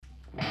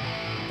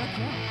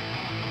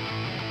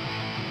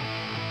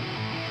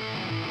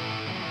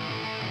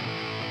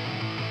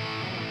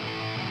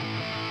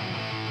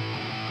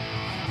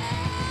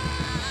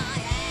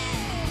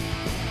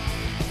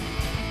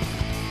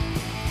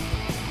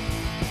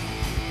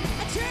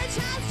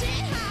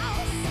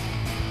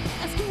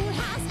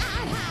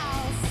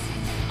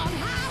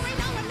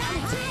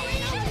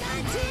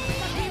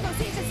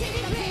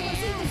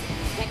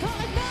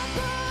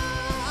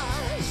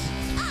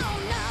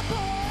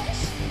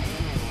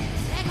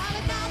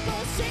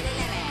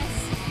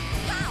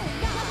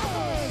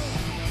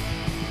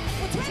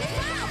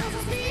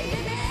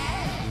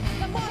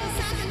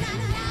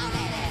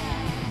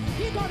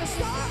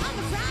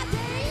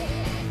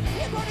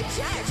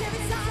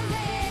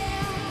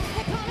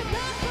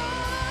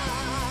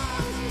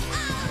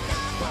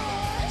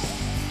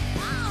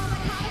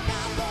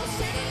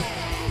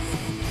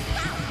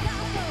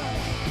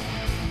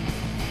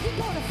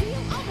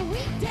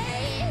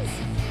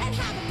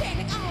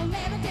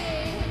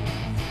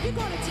You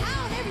go to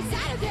town every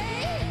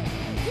Saturday.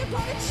 You go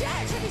to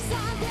church every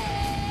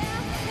Sunday.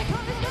 They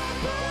call it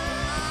Nutbush.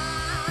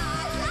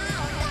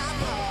 Oh,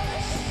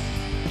 Nutbush.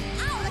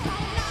 Oh, they call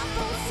it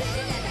Nutbush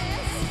City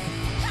Limits.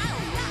 Oh,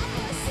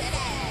 Nutbush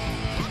City.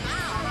 Come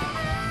on.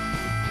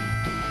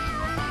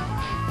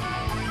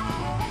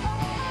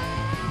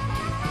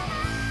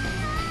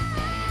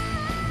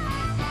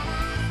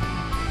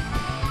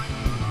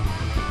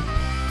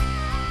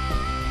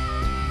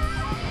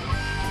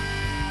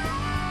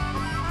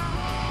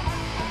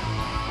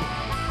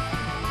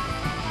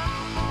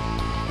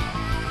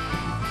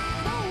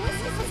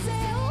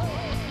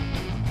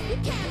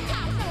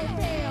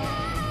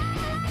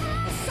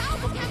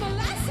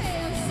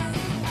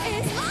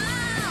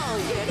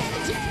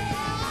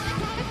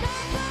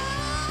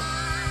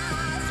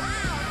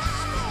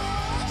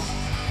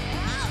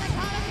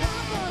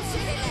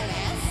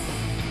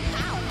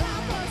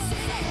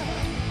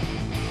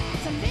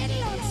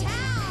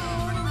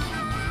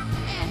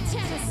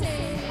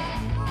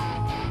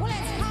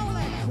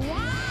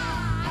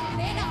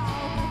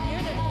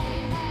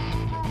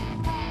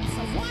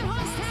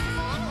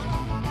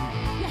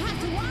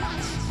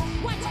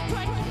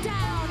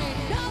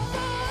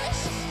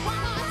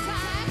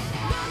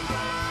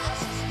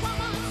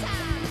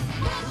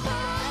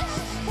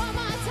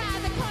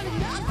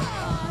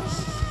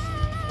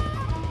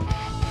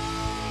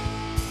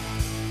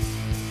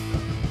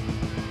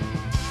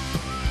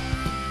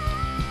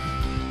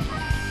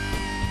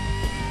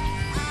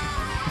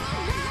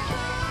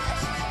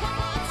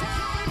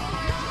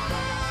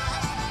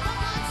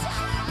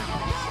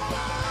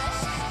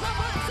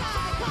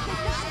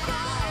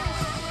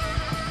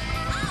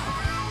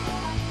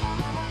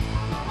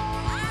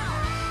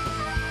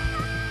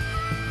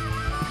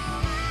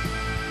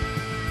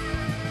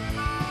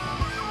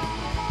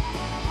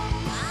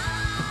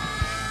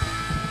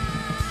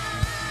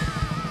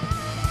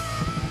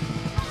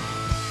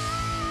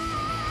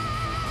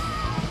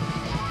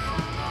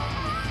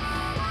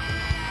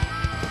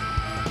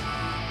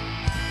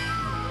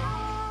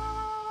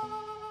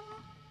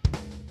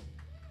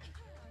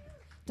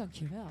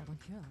 Dankjewel,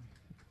 dankjewel.